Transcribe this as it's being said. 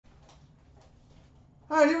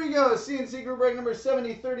All right, here we go. CNC group break number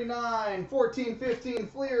 7039, 1415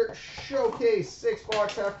 Fleer Showcase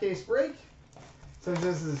 6-box half case break. Since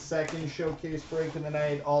this is the second showcase break of the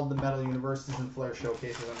night, all the Metal Universes and Fleer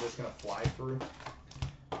Showcases I'm just going to fly through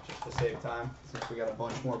just to save time, since we got a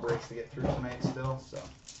bunch more breaks to get through tonight still. So,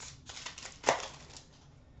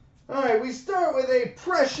 all right, we start with a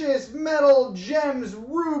Precious Metal Gems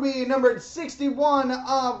Ruby numbered 61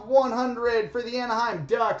 of 100 for the Anaheim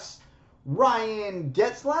Ducks, Ryan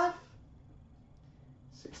Getzlaf.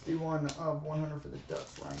 61 of 100 for the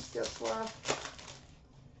Ducks, Ryan Getzlaf.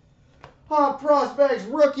 Hot Prospects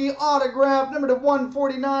rookie autograph number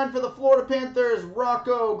 149 for the Florida Panthers,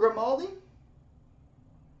 Rocco Grimaldi.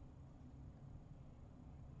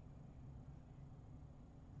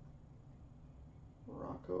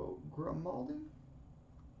 Rocco Grimaldi.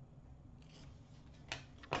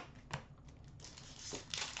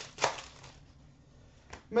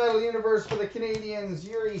 Metal Universe for the Canadians,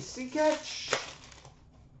 Yuri Sikach.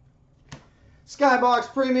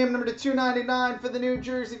 Skybox Premium number 299 for the New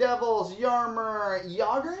Jersey Devils, Jaromir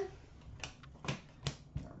Jagr.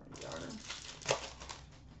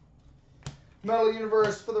 Metal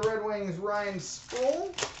Universe for the Red Wings, Ryan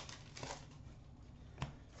Sproul.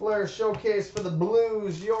 Flair Showcase for the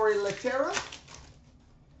Blues, Yori Lehtera.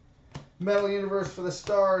 Metal Universe for the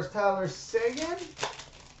Stars, Tyler Seguin.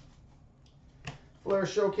 Flair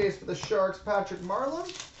Showcase for the Sharks, Patrick Marleau.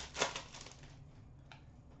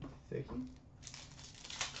 Thicky.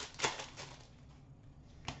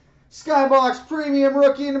 Skybox Premium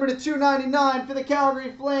Rookie number 299 for the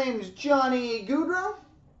Calgary Flames, Johnny Gaudreau.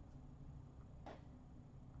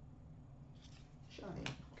 Johnny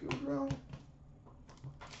Gaudreau.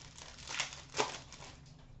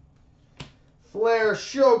 Flair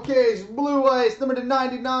Showcase Blue Ice number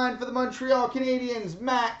 99 for the Montreal Canadiens,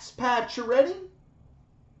 Max Pacioretty.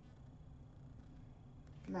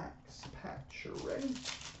 Max Pacioretty.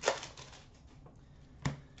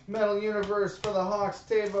 Metal Universe for the Hawks,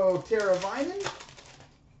 Teuvo Teravainen.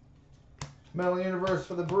 Metal Universe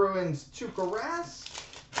for the Bruins, Tuukka Rask.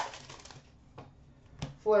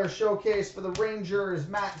 Flair Showcase for the Rangers,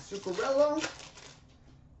 Matt Zuccarello.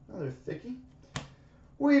 Another thickie.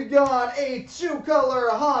 We've got a two-color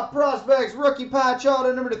Hot Prospects rookie patch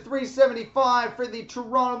auto number 375 for the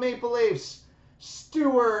Toronto Maple Leafs,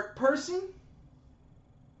 Stuart Percy.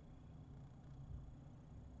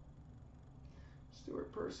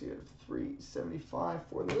 Stuart Percy at 375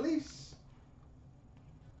 for the Leafs.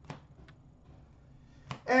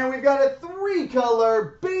 And we've got a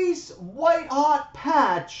three-color base white hot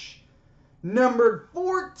patch numbered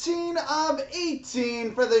 14 of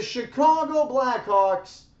 18 for the Chicago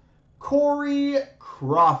Blackhawks, Corey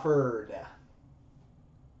Crawford.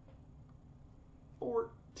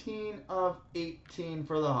 14 of 18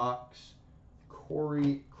 for the Hawks,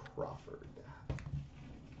 Corey Crawford.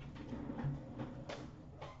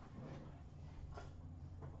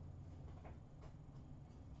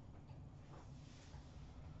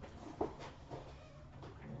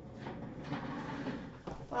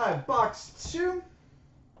 All right, box 2.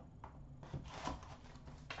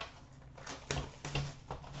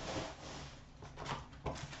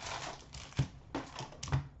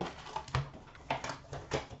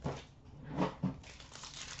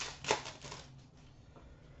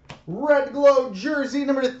 Red Glow jersey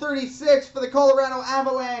number 36 for the Colorado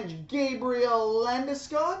Avalanche, Gabriel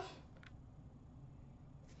Landeskog.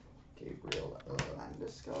 Gabriel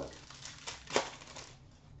Landeskog.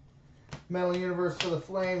 Metal Universe for the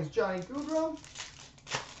Flames, Johnny Gaudreau.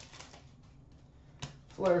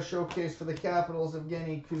 Flair Showcase for the Capitals,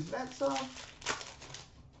 Evgeny Kuznetsov.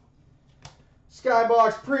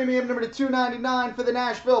 Skybox Premium number 299 for the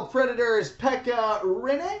Nashville Predators, Pekka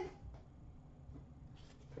Rinne.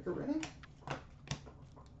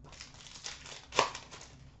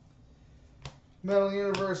 Metal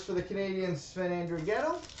Universe for the Canadians, Sven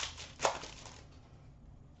Andrighetto.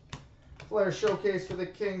 Flair Showcase for the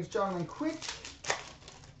Kings, Jonathan Quick.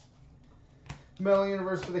 Metal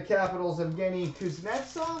Universe for the Capitals, Evgeny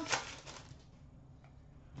Kuznetsov.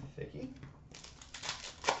 Thicky.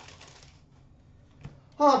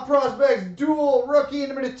 Hot Prospects dual rookie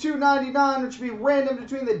number 299, which would be random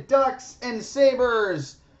between the Ducks and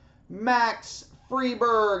Sabres, Max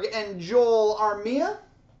Freeberg and Joel Armia.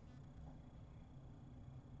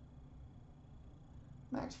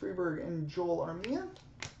 Max Freeberg and Joel Armia.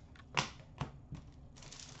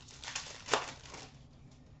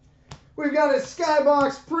 We've got a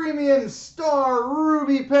Skybox Premium Star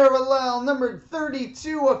Ruby Parallel numbered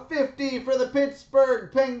 32 of 50 for the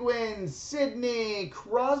Pittsburgh Penguins, Sidney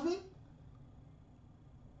Crosby.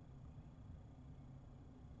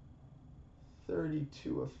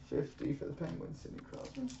 32 of 50 for the Penguins, Sidney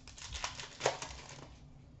Crosby.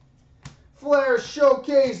 Flair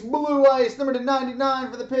Showcase Blue Ice, number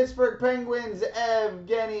 /99 for the Pittsburgh Penguins,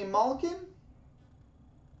 Evgeny Malkin.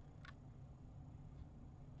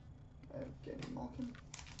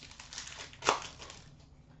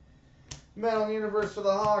 Metal Universe for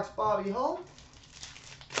the Hawks, Bobby Hull.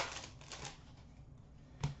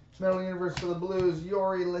 Metal Universe for the Blues,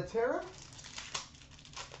 Yori Laterra.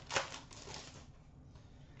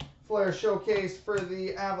 Flair Showcase for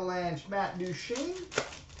the Avalanche, Matt Duchene.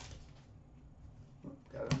 Oh,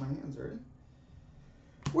 got it in my hands already.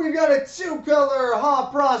 We've got a 2-color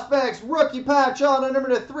Hot Prospects rookie patch auto number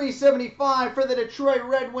 /375 for the Detroit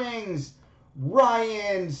Red Wings,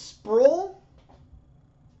 Ryan Sproul.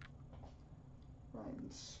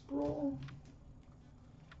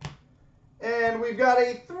 And we've got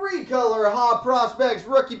a 3-color Hot Prospects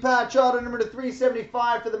rookie patch auto number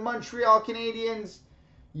 /375 for the Montreal Canadiens,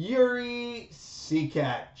 Yuri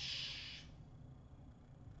Sikac.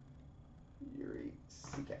 Yuri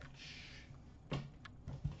Sikac.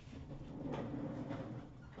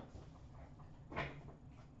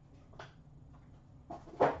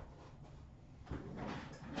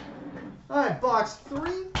 All right, box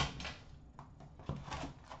 3.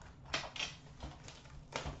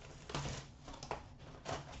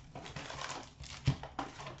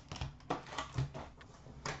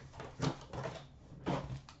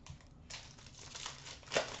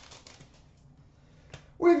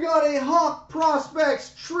 We've got a Hawk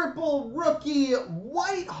Prospects triple rookie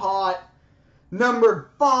white hot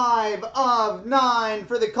number 5 of 9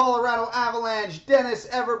 for the Colorado Avalanche, Dennis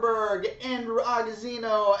Everberg, Andrew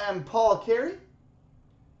Agozzino, and Paul Carey.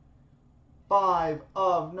 5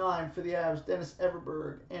 of 9 for the Avs, Dennis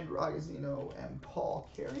Everberg, Andrew Agozzino, and Paul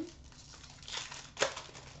Carey.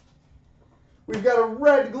 We've got a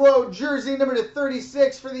red glow jersey number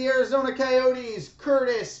 /36 for the Arizona Coyotes,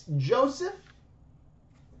 Curtis Joseph.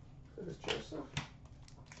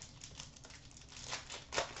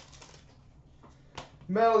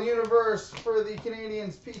 Metal Universe for the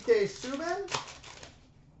Canadiens, PK Subban.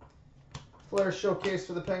 Flair Showcase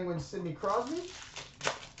for the Penguins, Sidney Crosby.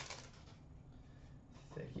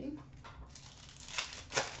 Thicky.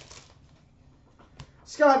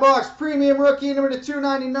 Skybox Premium Rookie number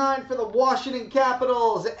 /299 for the Washington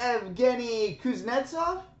Capitals, Evgeny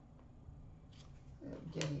Kuznetsov.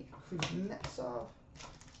 Evgeny Kuznetsov.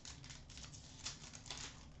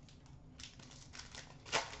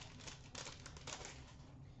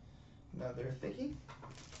 Another Thicky.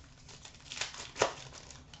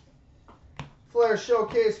 Flair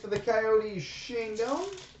Showcase for the Coyotes, Shane Doan.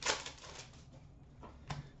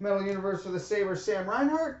 Metal Universe for the Sabres, Sam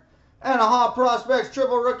Reinhart. And a Hot Prospects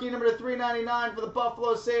triple rookie number /399 for the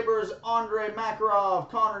Buffalo Sabres, Andre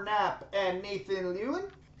Makarov, Connor Knapp, and Nathan Lewin.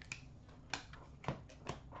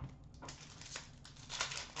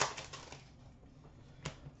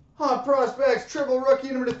 Hot Prospects triple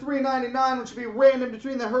rookie number /399, which will be random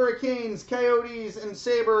between the Hurricanes, Coyotes, and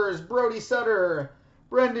Sabres, Brody Sutter,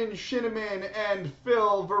 Brendan Shinniman, and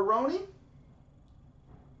Phil Veroni.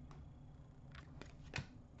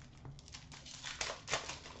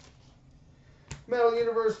 Metal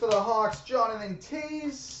Universe for the Hawks, Jonathan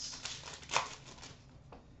Toews.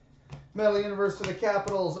 Metal Universe for the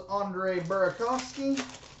Capitals, Andre Burakovsky.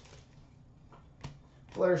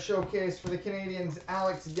 Flair Showcase for the Canadiens,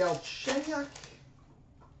 Alex Galchenyuk.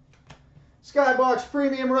 Skybox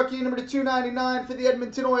Premium Rookie number /299 for the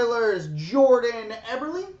Edmonton Oilers, Jordan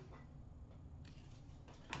Eberle.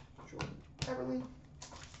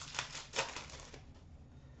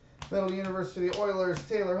 Metal Universe for the Oilers,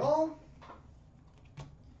 Taylor Hall.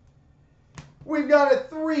 We've got a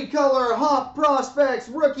 3-color Hot Prospects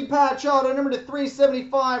rookie patch auto number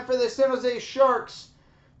 /375 for the San Jose Sharks,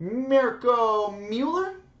 Mirko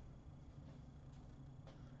Mueller.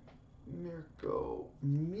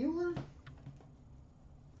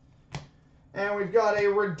 And we've got a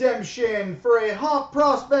redemption for a Hot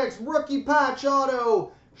Prospects rookie patch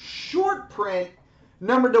auto short print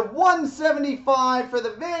number /175 for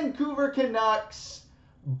the Vancouver Canucks,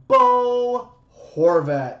 Bo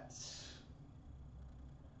Horvat.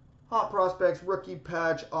 Hot Prospects rookie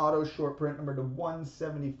patch auto short print number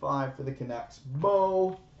 /175 for the Canucks,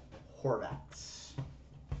 Bo Horvat.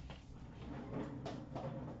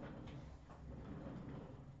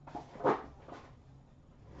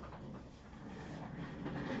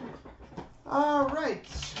 All right,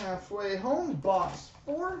 halfway home, box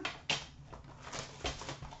 4.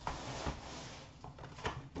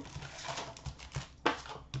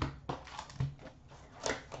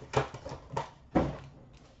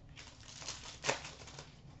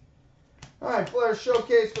 All right, Flair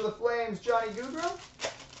Showcase for the Flames, Johnny Gaudreau.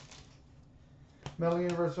 Metal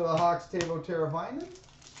Universe for the Hawks, Teuvo Teravainen.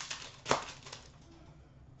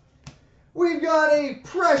 We've got a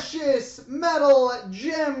Precious Metal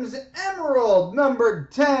Gems Emerald, number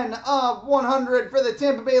 10 of 100 for the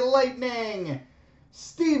Tampa Bay Lightning,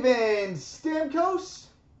 Steven Stamkos.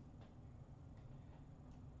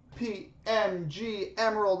 PMG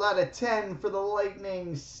Emerald out of 10 for the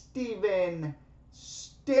Lightning, Steven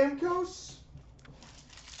Stamkos.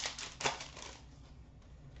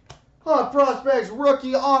 Hot Prospects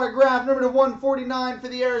rookie autograph number 149 for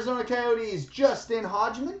the Arizona Coyotes, Justin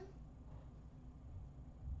Hodgman.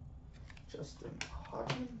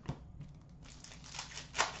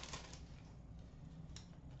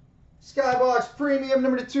 Skybox Premium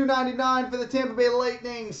number 299 for the Tampa Bay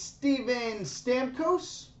Lightning, Steven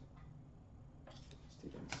Stamkos.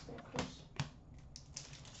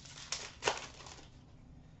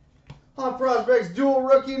 Hot Prospects dual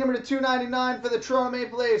rookie number 299 for the Toronto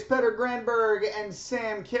Maple Leafs, Peter Granberg and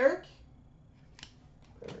Sam Carrick.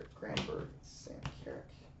 Peter Granberg and Sam Carrick.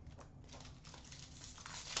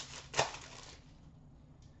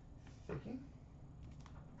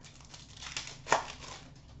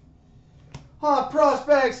 Hot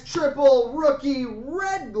Prospects triple rookie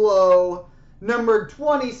red glow number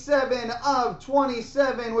 27 of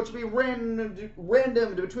 27, which will be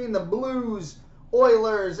randomed between the Blues,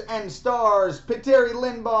 Oilers, and Stars. Petteri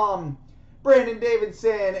Lindbaum, Brandon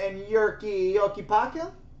Davidson, and Jyrki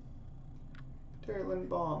Jokipaka. Petteri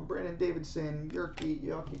Lindbaum, Brandon Davidson, Jyrki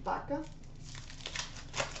Jokipaka.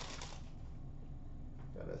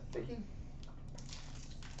 Got a thickie.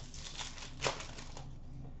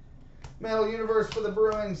 Metal Universe for the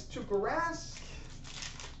Bruins, Tuukka Rask.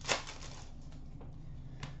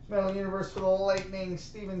 Metal Universe for the Lightning,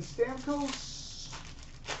 Steven Stamkos.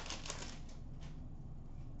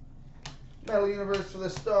 Metal Universe for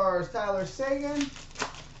the Stars, Tyler Seguin.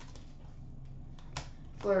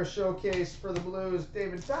 Flair Showcase for the Blues,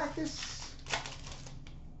 David Backes.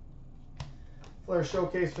 Flair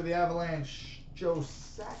Showcase for the Avalanche, Joe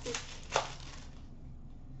Sakic.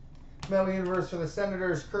 Metal Universe for the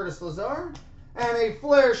Senators, Curtis Lazar. And a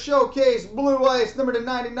Flair Showcase Blue Ice number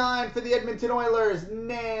 99 for the Edmonton Oilers,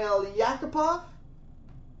 Nail Yakupov.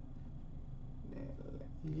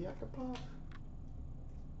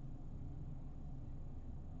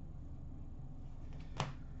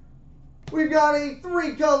 We've got a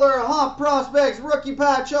 3-color Hot Prospects rookie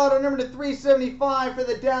patch auto number 375 for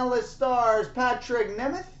the Dallas Stars, Patrick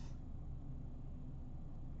Nemeth.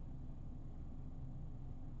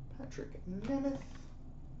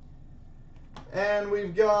 And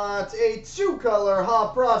we've got a 2-color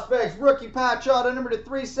Hot Prospects rookie patch auto number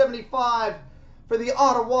 375 for the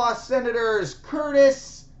Ottawa Senators,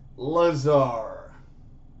 Curtis Lazar.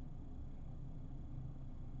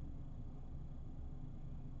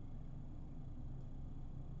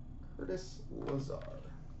 Curtis Lazar.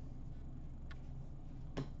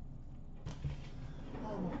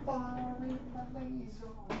 I'm a fire in my laser.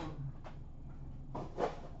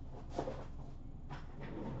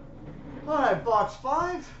 All right, box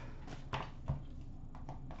 5.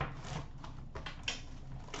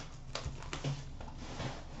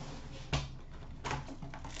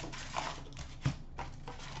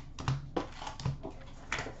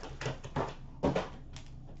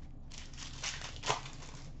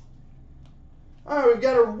 All right, we've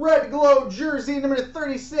got a red glow jersey number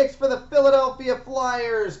 36 for the Philadelphia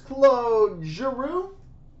Flyers, Claude Giroux.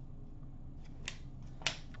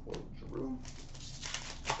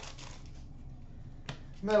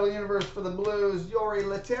 Metal Universe for the Blues, Yori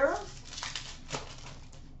Laterra.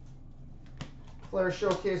 Flair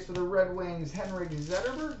Showcase for the Red Wings, Henrik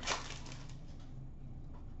Zetterberg.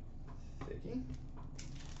 Thicky.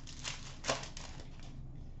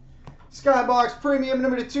 Skybox Premium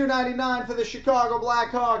number 299 for the Chicago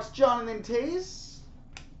Blackhawks, Jonathan Toews.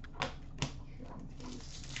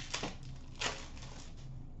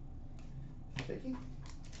 Thicky.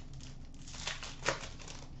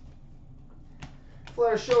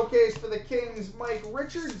 Flair Showcase for the Kings, Mike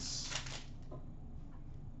Richards.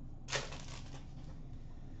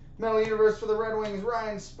 Metal Universe for the Red Wings,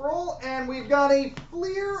 Ryan Sproul. And we've got a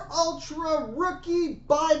Fleer Ultra Rookie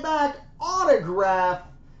Buyback Autograph,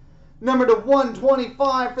 number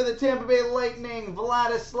 125 for the Tampa Bay Lightning,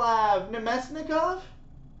 Vladislav Nemesnikov.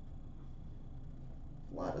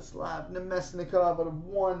 Vladislav Nemesnikov out of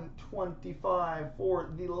 125 for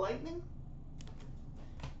the Lightning.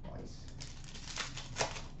 Nice.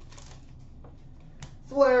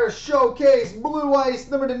 Flair Showcase Blue Ice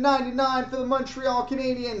number 99 for the Montreal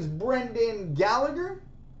Canadiens, Brendan Gallagher.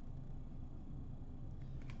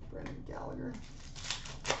 Brendan Gallagher.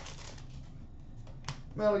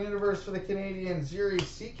 Metal Universe for the Canadians, Yuri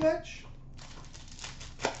Sikech.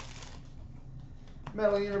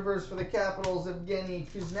 Metal Universe for the Capitals, Evgeny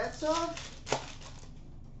Kuznetsov.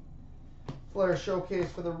 Flair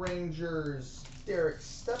Showcase for the Rangers, Derek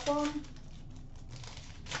Stepan.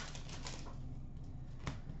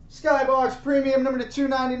 Skybox Premium number to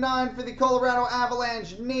 299 for the Colorado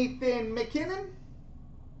Avalanche, Nathan McKinnon.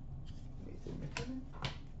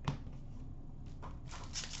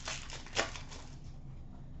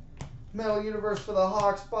 Metal Universe for the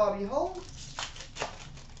Hawks, Bobby Hull.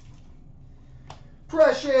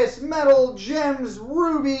 Precious Metal Gems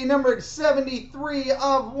Ruby numbered 73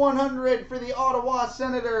 of 100 for the Ottawa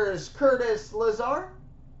Senators, Curtis Lazar.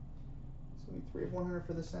 73 of 100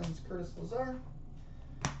 for the Sens, Curtis Lazar.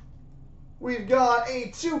 We've got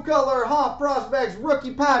a 2-color Hot Prospects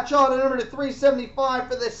rookie patch auto number to 375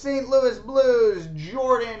 for the St. Louis Blues,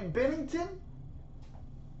 Jordan Binnington.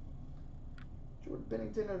 Jordan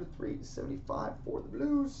Binnington out of 375 for the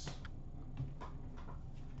Blues.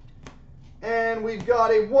 And we've got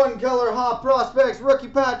a 1-color Hot Prospects rookie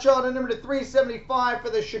patch auto number to 375 for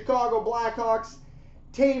the Chicago Blackhawks,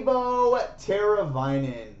 Teuvo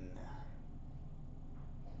Teravainen.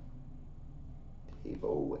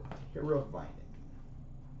 Teuvo Teravainen.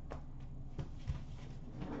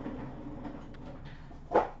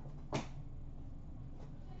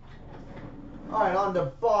 All right, on to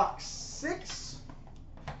box 6.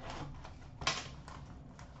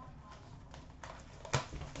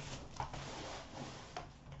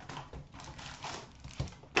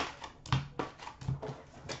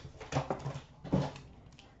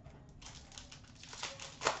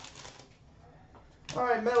 All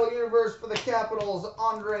right, Metal Universe for the Capitals,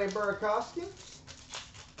 Andre Burakovsky.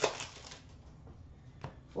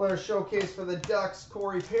 Flair Showcase for the Ducks,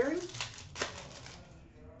 Corey Perry.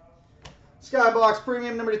 Skybox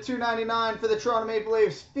Premium number to 299 for the Toronto Maple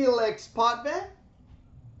Leafs, Felix Potvin.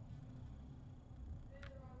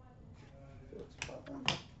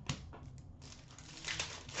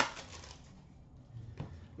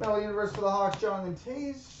 Metal Universe for the Hawks, Jonathan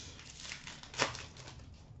Toews.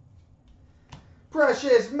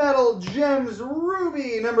 Precious Metal Gems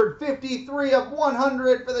Ruby, numbered 53 of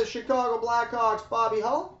 100 for the Chicago Blackhawks, Bobby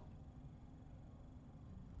Hull.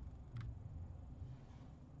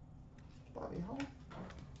 Bobby Hull.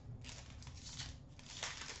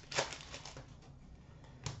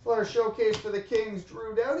 Flair Showcase for the Kings,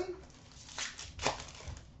 Drew Doughty.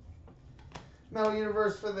 Metal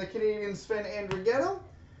Universe for the Canadians, Sven Andrighetto.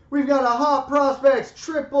 We've got a Hot Prospects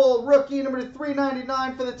triple rookie number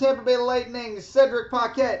 399 for the Tampa Bay Lightning, Cedric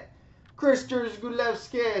Paquette, Kristers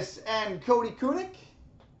Gulevskis, and Cody Kunik.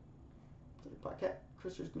 Cedric Paquette,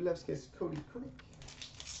 Kristers Gulevskis, Cody Kunik.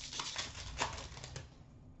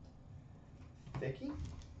 Vicky.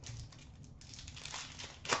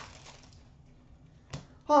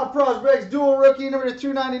 Hot Prospects dual rookie number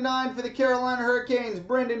 299 for the Carolina Hurricanes,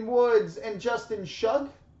 Brendan Woods and Justin Shugg.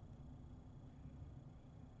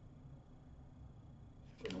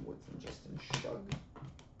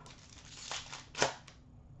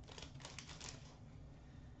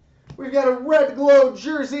 We've got a red glow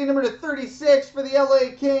jersey number 36 for the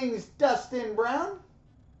LA Kings, Dustin Brown.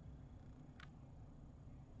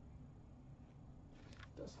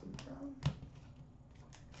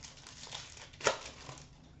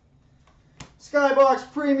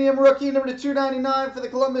 Skybox Premium rookie number 299 for the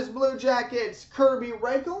Columbus Blue Jackets, Kirby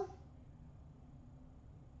Reichel.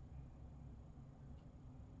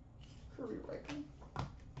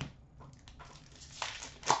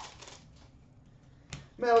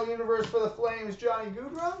 Metal Universe for the Flames, Johnny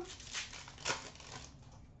Gaudreau.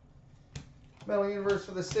 Metal Universe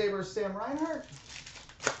for the Sabres, Sam Reinhart.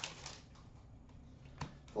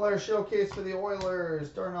 Flair Showcase for the Oilers,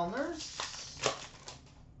 Darnell Nurse.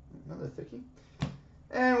 Another thickie.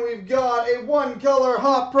 And we've got a 1-color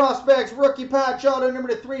Hot Prospects rookie patch auto number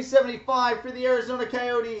 375 for the Arizona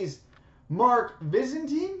Coyotes, Mark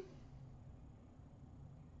Byzantine.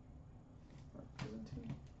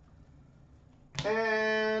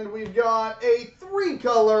 And we've got a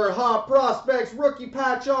 3-color Hot Prospects rookie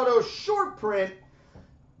patch auto short print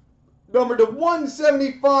number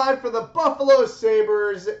 175 for the Buffalo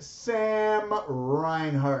Sabres, Sam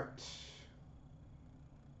Reinhart.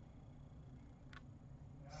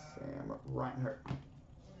 Sam Reinhart.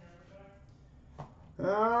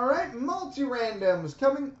 All right, multi-randoms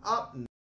coming up.